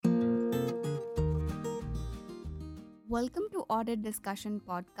Welcome to Audit Discussion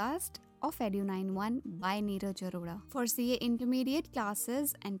Podcast of Edu91 by Neeraj Arora. For CA Intermediate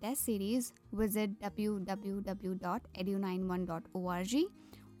classes and test series, visit www.edu91.org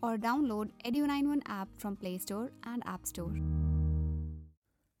or download Edu91 app from Play Store and App Store.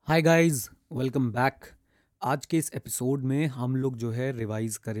 Hi guys, welcome back. आज के इस episode में हम लोग जो है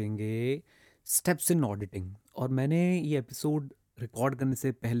revise करेंगे steps in auditing. और मैंने ये एपिसोड रिकॉर्ड करने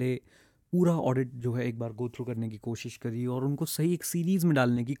से पहले पूरा ऑडिट जो है एक बार गो थ्रू करने की कोशिश करी और उनको सही एक सीरीज़ में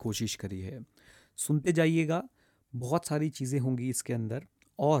डालने की कोशिश करी है। सुनते जाइएगा, बहुत सारी चीज़ें होंगी इसके अंदर।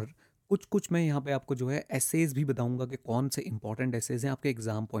 और कुछ मैं यहाँ पे आपको जो है एसेज भी बताऊंगा कि कौन से इंपॉर्टेंट एसेज हैं आपके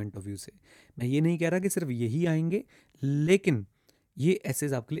एग्ज़ाम पॉइंट ऑफ व्यू से। मैं ये नहीं कह रहा कि सिर्फ यही आएंगे, लेकिन ये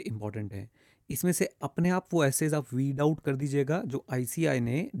एसेज आपके लिए इंपॉर्टेंट है। इसमें से अपने आप वो एसेज आप वीड आउट कर दीजिएगा जो आईसीआई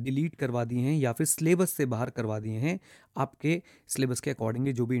ने डिलीट करवा दिए हैं या फिर सिलेबस से बाहर करवा दिए हैं। आपके सिलेबस के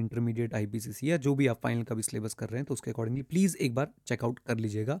अकॉर्डिंगली जो भी इंटरमीडिएट आईपीसीसी या जो भी आप फाइनल का भी सिलेबस कर रहे हैं तो उसके अकॉर्डिंगली प्लीज़ एक बार चेकआउट कर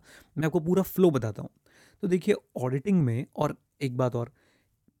लीजिएगा। मैं आपको पूरा फ्लो बताता हूँ। तो देखिए, ऑडिटिंग में और एक बात और,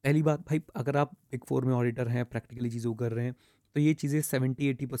 पहली बात भाई, अगर आप बिग फोर में ऑडिटर हैं, प्रैक्टिकली चीज़ों कर रहे हैं, तो ये चीज़ें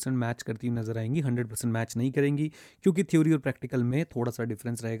 70-80% मैच करती हुई नज़र आएंगी, 100% मैच नहीं करेंगी, क्योंकि थ्योरी और प्रैक्टिकल में थोड़ा सा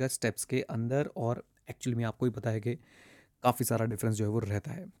डिफरेंस रहेगा स्टेप्स के अंदर। और एक्चुअली में आपको ही पता है कि काफ़ी सारा डिफरेंस जो है वो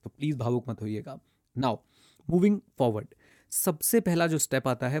रहता है, तो प्लीज़ भावुक मत होइएगा। नाउ मूविंग फॉरवर्ड, सबसे पहला जो स्टेप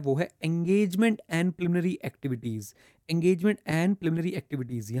आता है वो है engagement and preliminary activities. Engagement and preliminary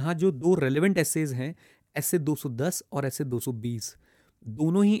activities, यहाँ जो दो रेलिवेंट एसेज हैं, एसे 210 और एसे 220,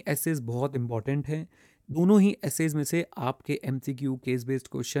 दोनों ही एसेज बहुत इंपॉर्टेंट हैं। दोनों ही एसेज में से आपके MCQ, case based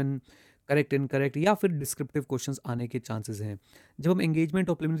question, correct incorrect या फिर डिस्क्रिप्टिव क्वेश्चंस आने के चांसेस हैं। जब हम एंगेजमेंट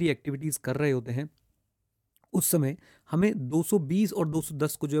और प्रिलिमिनरी एक्टिविटीज़ कर रहे होते हैं उस समय हमें 220 और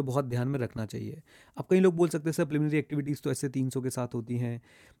 210 को जो है बहुत ध्यान में रखना चाहिए। अब कई लोग बोल सकते हैं सर प्रिलिमिनरी एक्टिविटीज़ तो ऐसे 300 के साथ होती हैं।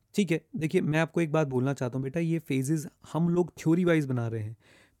 ठीक है, देखिए मैं आपको एक बात बोलना चाहता हूँ बेटा, ये फेजेस हम लोग थ्योरी वाइज बना रहे हैं।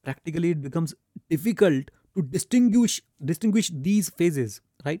 Practically it becomes difficult to distinguish these phases,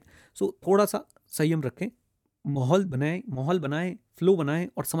 right. सो थोड़ा सा संयम रखें, माहौल बनाएं, फ्लो बनाएं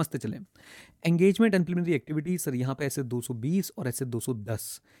और समझते चलें। Engagement and preliminary activity sir यहाँ पे ऐसे 220 और ऐसे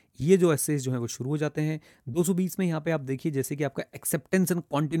 210 ये जो एसेज जो है वो शुरू हो जाते हैं। 220 में यहाँ पे आप देखिए जैसे कि आपका एक्सेप्टेंस एंड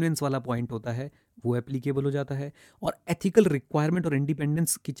कॉन्टिन्यूएंस वाला पॉइंट होता है वो एप्लीकेबल हो जाता है, और एथिकल रिक्वायरमेंट और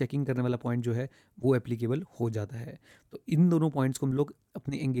इंडिपेंडेंस की चेकिंग करने वाला पॉइंट जो है वो एप्लीकेबल हो जाता है। तो इन दोनों पॉइंट्स को हम लोग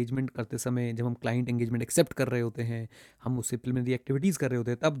अपने एंगेजमेंट करते समय, जब हम क्लाइंट एंगेजमेंट एक्सेप्ट कर रहे होते हैं, हम उससे प्रिलिमिनरी एक्टिविटीज़ कर रहे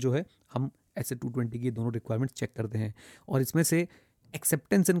होते हैं, तब जो है हम ऐसे 220 की दोनों रिक्वायरमेंट चेक करते हैं। और इसमें से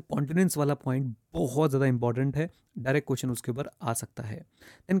एक्सेप्टेंस एंड कॉन्टिनेंस वाला पॉइंट बहुत ज़्यादा इंपॉर्टेंट है, डायरेक्ट क्वेश्चन उसके ऊपर आ सकता है।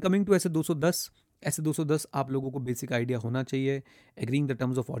 देन कमिंग टू ऐसे 210, ऐसे 210 आप लोगों को बेसिक आइडिया होना चाहिए। Agreeing the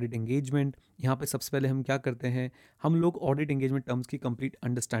terms of audit engagement, यहाँ पे सबसे पहले हम क्या करते हैं, हम लोग ऑडिट एंगेजमेंट टर्म्स की कंप्लीट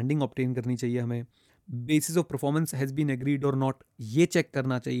अंडरस्टैंडिंग ऑब्टेन करनी चाहिए हमें। Basis of performance has been agreed और नॉट, ये चेक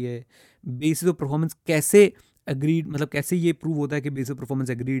करना चाहिए। बेसिस ऑफ परफॉर्मेंस कैसे एग्रीड, मतलब कैसे ये प्रूव होता है कि बेसिस ऑफ परफॉर्मेंस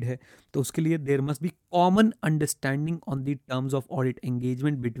एग्रीड है, तो उसके लिए there must be common understanding on the terms of audit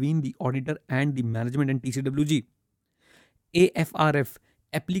engagement between the auditor and the management and TCWG. AFRF,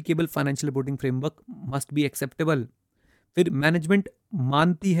 applicable financial reporting framework, must be acceptable. फिर management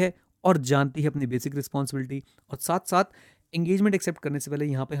मानती है और जानती है अपनी बेसिक रिस्पॉन्सिबिलिटी। और साथ साथ एंगेजमेंट एक्सेप्ट करने से पहले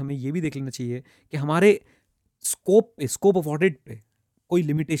यहाँ पे हमें ये भी देख लेना चाहिए कि हमारे स्कोप ऑफ ऑडिट पे कोई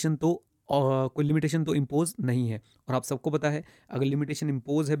लिमिटेशन तो इम्पोज नहीं है। और आप सबको पता है अगर लिमिटेशन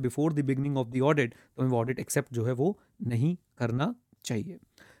इम्पोज है before the beginning of the audit तो हमें ऑडिट एक्सेप्ट जो है वो नहीं करना चाहिए।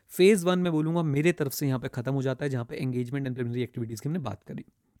 फेज 1 में बोलूँगा मेरे तरफ से यहाँ पे खत्म हो जाता है, जहाँ पे एंगेजमेंट एंड प्रिलिमिनरी एक्टिविटीज़ की हमने बात करी।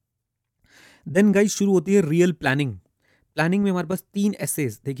 देन गाइस शुरू होती है रियल प्लानिंग। प्लानिंग में हमारे पास 3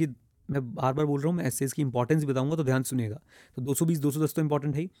 एसेज, देखिए मैं बार बार बोल रहा हूँ, मैं एसेज की इंपॉर्टेंस बताऊंगा तो ध्यान सुनिएगा। तो 220 210 तो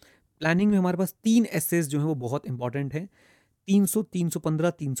इंपॉर्टेंट है ही। प्लानिंग में हमारे पास 3 एसेज जो है वो बहुत इंपॉर्टेंट है, 300,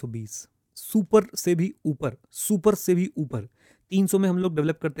 315, 320। सुपर से भी ऊपर 300 में हम लोग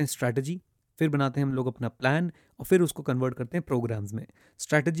डेवलप करते हैं स्ट्रैटेजी, फिर बनाते हैं हम लोग अपना प्लान और फिर उसको कन्वर्ट करते हैं प्रोग्राम्स में।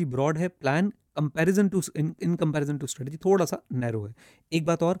 स्ट्रैटेजी ब्रॉड है, plan in comparison to strategy थोड़ा सा नैरो है। एक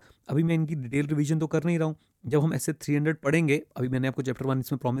बात और, अभी मैं इनकी डिटेल रिवीजन तो कर नहीं रहा हूँ, जब हम ऐसे 300 पढ़ेंगे, अभी मैंने आपको चैप्टर 1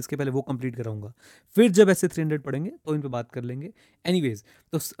 इसमें प्रॉमिस के पहले वो कंप्लीट कराऊंगा, फिर जब ऐसे 300 पढ़ेंगे तो इन पे बात कर लेंगे। एनीवेज,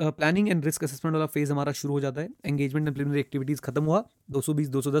 तो प्लानिंग एंड रिस्क असेसमेंट वाला फेज हमारा शुरू हो जाता है। एंगेजमेंट एंड प्रिलिमिनरी एक्टिविटीज़ खत्म हुआ 220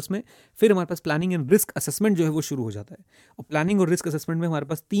 210 में, फिर हमारे पास प्लानिंग एंड रिस्क असेसमेंट जो है वो शुरू हो जाता है। और प्लानिंग और रिस्क असेसमेंट में हमारे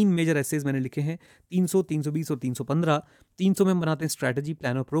पास 3 मेजर एसेज मैंने लिखे हैं, 300, 320 और 315। 300 में हम बनाते हैं स्ट्रैटेजी,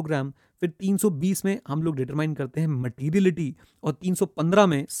 प्लान और प्रोग्राम, फिर 320 में हम लोग डिटरमाइन करते हैं मटीरियलिटी, और 315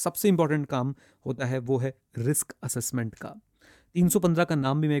 में सबसे इंपॉर्टेंट काम होता है वो है रिस्क असेसमेंट का। 315 का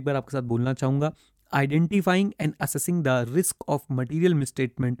नाम भी मैं एक बार आपके साथ बोलना चाहूँगा, identifying and assessing the risk of material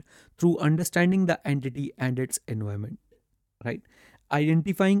misstatement through understanding the entity and its environment, right?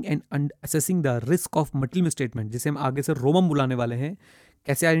 Identifying and assessing the risk of material misstatement, जिसे हम आगे से रोमम बुलाने वाले हैं।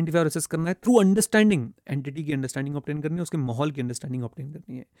 कैसे आइडेंटिफाई और असेस करना है? थ्रू अंडरस्टैंडिंग, एंटिटी की अंडरस्टैंडिंग ऑब्टेन करनी है, उसके माहौल की अंडरस्टैंडिंग ऑब्टेन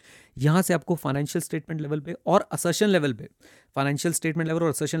करनी है। यहाँ से आपको फाइनेंशियल स्टेटमेंट लेवल पे और असर्शन लेवल पे, फाइनेंशियल स्टेटमेंट लेवल और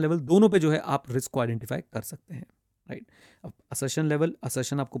असर्शन लेवल दोनों पे जो है आप रिस्क को आइडेंटिफाई कर सकते हैं, राइट? अब असर्शन लेवल,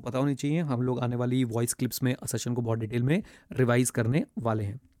 असर्शन आपको पता होनी चाहिए। हम लोग आने वाली वॉइस क्लिप्स में असर्शन को बहुत डिटेल में रिवाइज करने वाले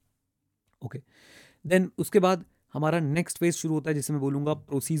हैं, ओके। देन उसके बाद हमारा नेक्स्ट फेज शुरू होता है, जिसे मैं बोलूँगा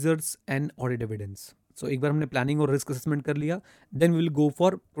प्रोसीजर्स एंड ऑडिट एविडेंस। सो एक बार हमने प्लानिंग और रिस्क असेसमेंट कर लिया, then we will go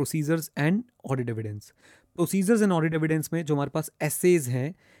for procedures and audit evidence. Procedures and audit evidence में जो हमारे पास एसेज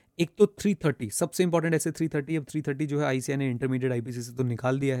हैं, एक तो 330 सबसे इंपॉर्टेंट ऐसे 330। अब 330 जो है आईसीआई ने इंटरमीडिएट आईपीसी से तो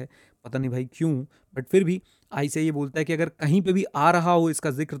निकाल दिया है, पता नहीं भाई क्यों, बट फिर भी आईसीआई ये बोलता है कि अगर कहीं पे भी आ रहा हो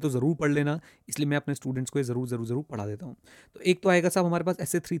इसका जिक्र तो ज़रूर पढ़ लेना, इसलिए मैं अपने स्टूडेंट्स को ये ज़रूर पढ़ा देता हूँ। तो एक तो आएगा साहब हमारे पास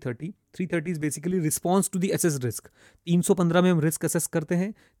ऐसे 330 is basically response to the assess risk. 315 में हम रिस्क असेस करते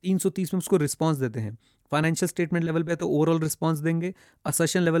हैं, 330 में उसको रिस्पॉन्स देते हैं। फाइनेंशियल स्टेटमेंट लेवल पे तो ओवरऑल रिस्पॉन्स देंगे,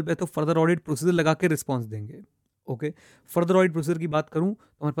 असर्शन लेवल पे तो फर्दर ऑडिट प्रोसीजर लगा के रिस्पॉन्स देंगे, ओके। फर्दर ऑडिट प्रोसीजर की बात करूं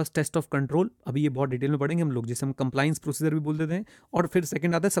तो हमारे पास टेस्ट ऑफ कंट्रोल, अभी ये बहुत डिटेल में पढ़ेंगे हम लोग, जिसे हम कंप्लाइंस प्रोसीजर भी बोल देते हैं। और फिर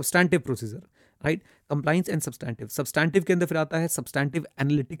सेकंड आता है substantive procedure, right? Compliance and substantive. Substantive के अंदर फिर आता है substantive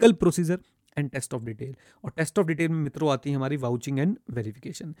analytical procedure and test of detail. और टेस्ट ऑफ डिटेल में मित्रों आती है हमारी वाउचिंग एंड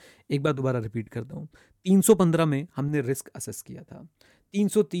वेरिफिकेशन। एक बार दोबारा रिपीट करता हूँ, 315 में हमने रिस्क असेस किया था,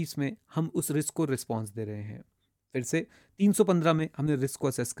 330 में हम उस रिस्क को रिस्पॉन्स दे रहे हैं। फिर से 315 में हमने रिस्क को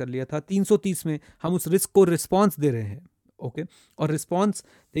असेस कर लिया था, 330 में हम उस रिस्क को रिस्पॉन्स दे रहे हैं, ओके। और रिस्पॉन्स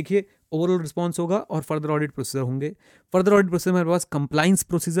देखिए ओवरऑल रिस्पॉन्स होगा और फर्दर ऑडिट प्रोसीजर होंगे। फर्दर ऑडिट प्रोसीजर में हमारे पास compliance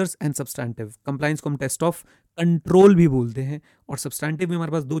procedures and substantive. Compliance को हम टेस्ट ऑफ कंट्रोल भी बोलते हैं। और सब्सटैंटिव में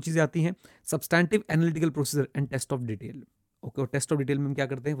हमारे पास दो चीज़ें आती हैं, substantive analytical procedure and test of detail, okay. और टेस्ट ऑफ डिटेल में हम क्या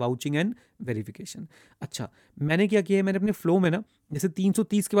करते हैं? Vouching and verification. अच्छा, मैंने क्या किया है, मैंने अपने फ्लो में ना, जैसे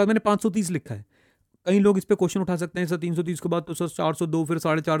 330 के बाद मैंने 530 लिखा है। कई लोग इस पे क्वेश्चन उठा सकते हैं, सर 330 के बाद तो सर 402 फिर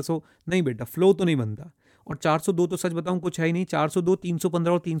 450। नहीं बेटा, फ्लो तो नहीं बनता। और 402 तो सच बताऊं कुछ है ही नहीं, 402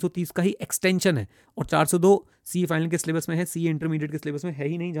 315 और 330 का ही एक्सटेंशन है। और 402 सी फाइनल के सिलेबस में है, सी इंटरमीडिएट के सिलेबस में है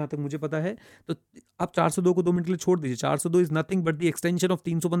ही नहीं जहां तक मुझे पता है। तो आप 402 को 2 मिनट के लिए छोड़ दीजिए। 402 is nothing but the extension of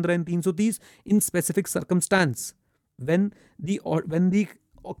 315 and 330 in specific circumstance when the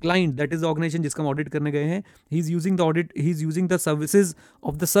client, that is the organisation जिसका हम ऑडिट करने गए हैं, he is using the services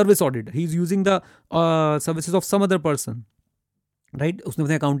of the service audit, he is using the services of some other person, right? उसने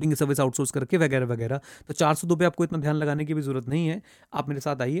अपने accounting की service outsource करके वगैरह वगैरह। तो 402 पे आपको इतना ध्यान लगाने की भी जरूरत नहीं है, आप मेरे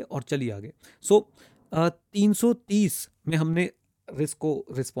साथ आइए और चलिए आगे। सो 330 में हमने रिस्क को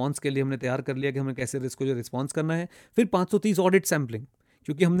रिस्पॉन्स के लिए हमने तैयार कर लिया कि हमें कैसे रिस्क को जो रिस्पॉन्स करना है। फिर 530 ऑडिट सैम्पलिंग,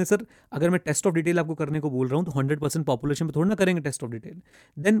 क्योंकि हमने सर अगर मैं टेस्ट ऑफ डिटेल आपको करने को बोल रहा हूँ तो 100% पॉपुलेशन पे थोड़ा ना करेंगे test of detail.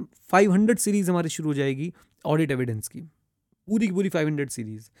 Then 500 series हमारी शुरू हो जाएगी ऑडिट एविडेंस की, पूरी की पूरी 500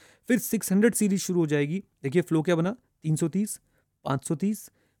 सीरीज। फिर 600 सीरीज शुरू हो जाएगी। देखिए फ्लो क्या बना, 330, 530,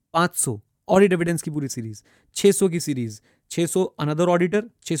 500 ऑडिट एविडेंस की पूरी सीरीज, 600 की series, 600 another auditor,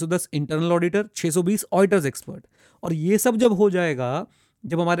 610 internal auditor, 620 auditors expert. और ये सब जब हो जाएगा,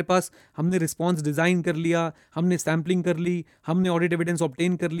 जब हमारे पास हमने रिस्पॉन्स डिज़ाइन कर लिया, हमने सैम्पलिंग कर ली, हमने ऑडिट एविडेंस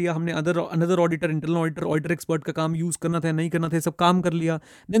ऑब्टेन कर लिया, हमने another auditor, internal auditor, auditor expert का काम यूज़ करना था नहीं करना था, सब काम कर लिया,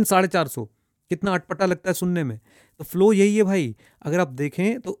 देन 450। कितना अटपटा लगता है सुनने में। तो फ्लो यही है भाई। अगर आप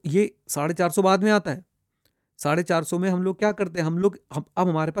देखें तो ये 450 बाद में आता है। 450 में हम लोग क्या करते हैं, अब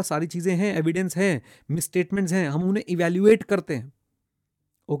हमारे पास सारी चीज़ें हैं, एविडेंस हैं, मिसस्टेटमेंट्स हैं, हम उन्हें इवेल्युएट करते हैं,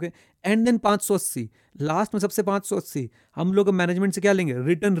 ओके। एंड देन 580, लास्ट में सबसे 580 हम लोग मैनेजमेंट से क्या लेंगे,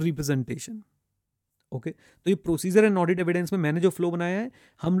 रिटर्न रिप्रेजेंटेशन, ओके। तो ये प्रोसीजर एंड ऑडिट एविडेंस में मैंने जो फ्लो बनाया है,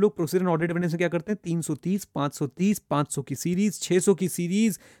 हम लोग प्रोसीजर एंड ऑडिट एविडेंस में क्या करते हैं, 330, 530, 500 की सीरीज, 600 की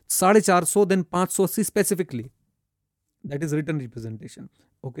series, 450, then 580 specifically, that is written representation,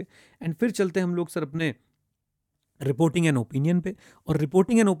 okay. And फिर चलते हैं हम लोग सर अपने रिपोर्टिंग एंड ओपिनियन पे। और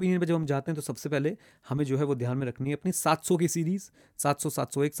रिपोर्टिंग एंड ओपिनियन पे जब हम जाते हैं तो सबसे पहले हमें जो है वो ध्यान में रखनी है अपनी 700 की सीरीज़, 700,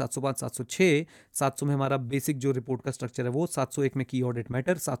 701, 705, 706। 700 में हमारा बेसिक जो रिपोर्ट का स्ट्रक्चर है वो, 701 में की ऑडिट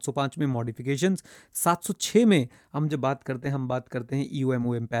मैटर, 705 में मॉडिफिकेशंस, 706 में हम जब बात करते हैं, हम बात करते हैं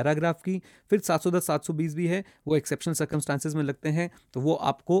EOM पैराग्राफ की। फिर 710, 720 भी है, वो एक्सेप्शनल सर्कमस्टांसेस में लगते हैं, तो वो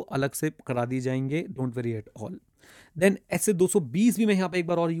आपको अलग से करा दिए जाएंगे, don't worry at all. Then ऐसे 220 भी मैं यहाँ पे एक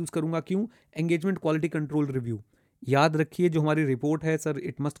बार और यूज़ करूँगा, क्यों, एंगेजमेंट क्वालिटी कंट्रोल रिव्यू। याद रखिए जो हमारी रिपोर्ट है sir,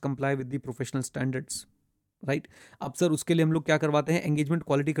 it must comply with the professional standards, right. अब सर उसके लिए हम लोग क्या करवाते हैं, engagement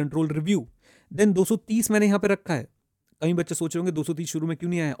quality control review. Then 230 मैंने यहाँ पे रखा है, कई बच्चे सोच रहे होंगे 230 शुरू में क्यों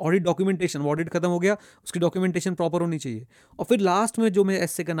नहीं आया। ऑडिट डॉक्यूमेंटेशन, ऑडिट खत्म हो गया, उसकी डॉक्यूमेंटेशन प्रॉपर होनी चाहिए। और फिर लास्ट में जो मैं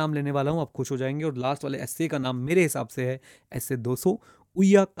एस्से का नाम लेने वाला हूँ, आप खुश हो जाएंगे। और लास्ट वाले एस्से का नाम मेरे हिसाब से है एस्से 200,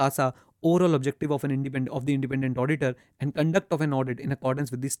 उया Kasa, overall objective of the independent auditor and conduct of an audit in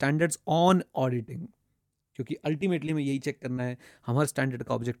accordance with the standards on auditing. क्योंकि अल्टीमेटली हमें यही चेक करना है हम हर स्टैंडर्ड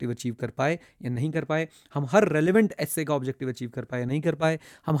का ऑब्जेक्टिव अचीव कर पाए या नहीं कर पाए, हम हर रेलेवेंट एस्से का ऑब्जेक्टिव अचीव कर पाए या नहीं कर पाए,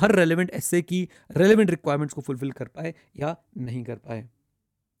 हम हर रेलेवेंट एस्से की रेलेवेंट रिक्वायरमेंट्स को फुलफिल कर पाए या नहीं कर पाए।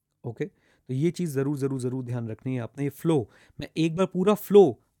 ओके, तो ये चीज़ ज़रूर ध्यान रखनी है आपने। ये फ्लो, मैं एक बार पूरा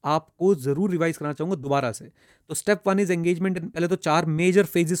फ्लो आपको ज़रूर रिवाइज करना चाहूँगा दोबारा से। तो स्टेप 1 इज एंगेजमेंट। पहले तो 4 मेजर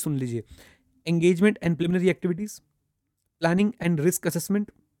फेजेस सुन लीजिए। Engagement and preliminary activities, planning and risk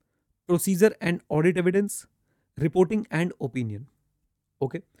assessment, procedure and audit evidence, reporting and opinion.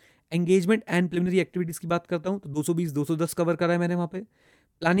 Okay, engagement and preliminary activities की बात करता हूं तो 220 210 कवर करा है मैंने वहां पे।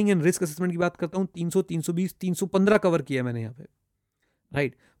 प्लानिंग एंड रिस्क असेसमेंट की बात करता हूं 300 320 315 कवर किया है मैंने यहाँ पे,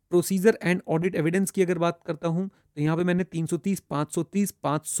 right. Procedure and audit evidence की अगर बात करता हूं तो यहाँ पे मैंने 330 530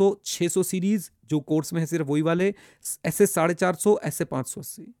 500 600 सीरीज जो कोर्स में है सिर्फ वही वाले, ऐसे 450 ऐसे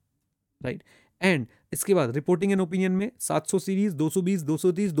 580, राइट। एंड इसके बाद रिपोर्टिंग एंड ओपिनियन में 700 सीरीज 220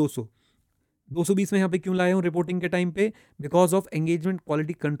 230 200 220 में यहाँ पे क्यों लाया हूँ रिपोर्टिंग के टाइम पे, because of engagement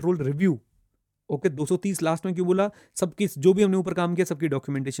quality control review. Okay, 230 last में क्यों बोला, सबकी जो भी हमने ऊपर काम किया सबकी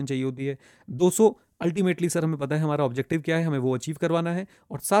डॉक्यूमेंटेशन चाहिए होती है। 200 अल्टीमेटली सर हमें पता है हमारा ऑब्जेक्टिव क्या है, हमें वो अचीव करवाना है।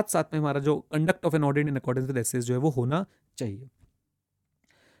 और साथ साथ में हमारा जो conduct of an audit in accordance with SS जो है वो होना चाहिए,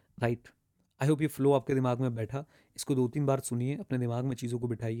 राइट। आई होप ये फ्लो आपके दिमाग में बैठा। इसको 2-3 बार सुनिए, अपने दिमाग में चीज़ों को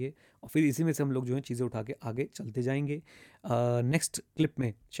बिठाइए और फिर इसी में से हम लोग जो है चीज़ें उठा के आगे चलते जाएंगे। नेक्स्ट क्लिप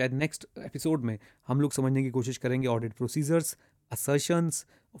में, शायद नेक्स्ट एपिसोड में हम लोग समझने की कोशिश करेंगे ऑडिट प्रोसीजर्स, असर्शंस,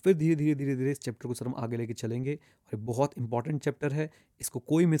 और फिर धीरे धीरे इस चैप्टर को सर हम आगे लेके चलेंगे। और ये बहुत इंपॉर्टेंट चैप्टर है, इसको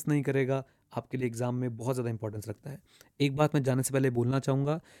कोई मिस नहीं करेगा, आपके लिए एग्जाम में बहुत ज़्यादा इंपॉर्टेंस रखता है। एक बात मैं जाने से पहले बोलना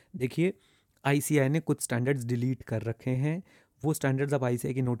चाहूँगा, देखिए ICAI ने कुछ स्टैंडर्ड्स डिलीट कर रखे हैं, वो स्टैंडर्ड्स आप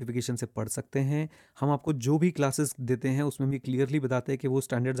ICAI की नोटिफिकेशन से पढ़ सकते हैं। हम आपको जो भी क्लासेस देते हैं उसमें भी क्लियरली बताते हैं कि वो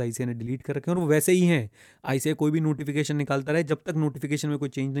स्टैंडर्ड्स ICAI ने डिलीट कर रखे हैं और वो वैसे ही हैं। ICAI कोई भी नोटिफिकेशन निकालता रहे, जब तक नोटिफिकेशन में कोई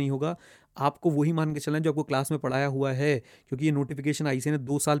चेंज नहीं होगा आपको वही मान के चलना है जो आपको क्लास में पढ़ाया हुआ है, क्योंकि ये नोटिफिकेशन ICAI ने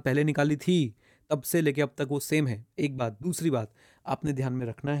 2 साल पहले निकाली थी, तब से लेके अब तक वो सेम है। एक बात, दूसरी बात आपने ध्यान में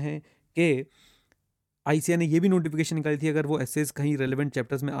रखना है कि ICAI ने ये भी नोटिफिकेशन निकाली थी अगर वो एसेस कहीं रेलेवेंट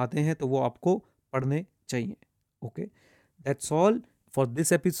चैप्टर्स में आते हैं तो वो आपको पढ़ने चाहिए। Okay, that's all for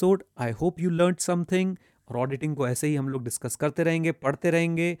this episode. I hope you learn something. और ऑडिटिंग को ऐसे ही हम लोग डिस्कस करते रहेंगे, पढ़ते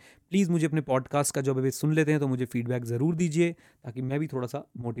रहेंगे। प्लीज़ मुझे अपने पॉडकास्ट का जब अभी सुन लेते हैं तो मुझे फीडबैक ज़रूर दीजिए ताकि मैं भी थोड़ा सा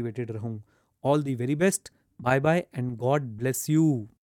मोटिवेटेड रहूँ। All the very best, bye bye and God bless you.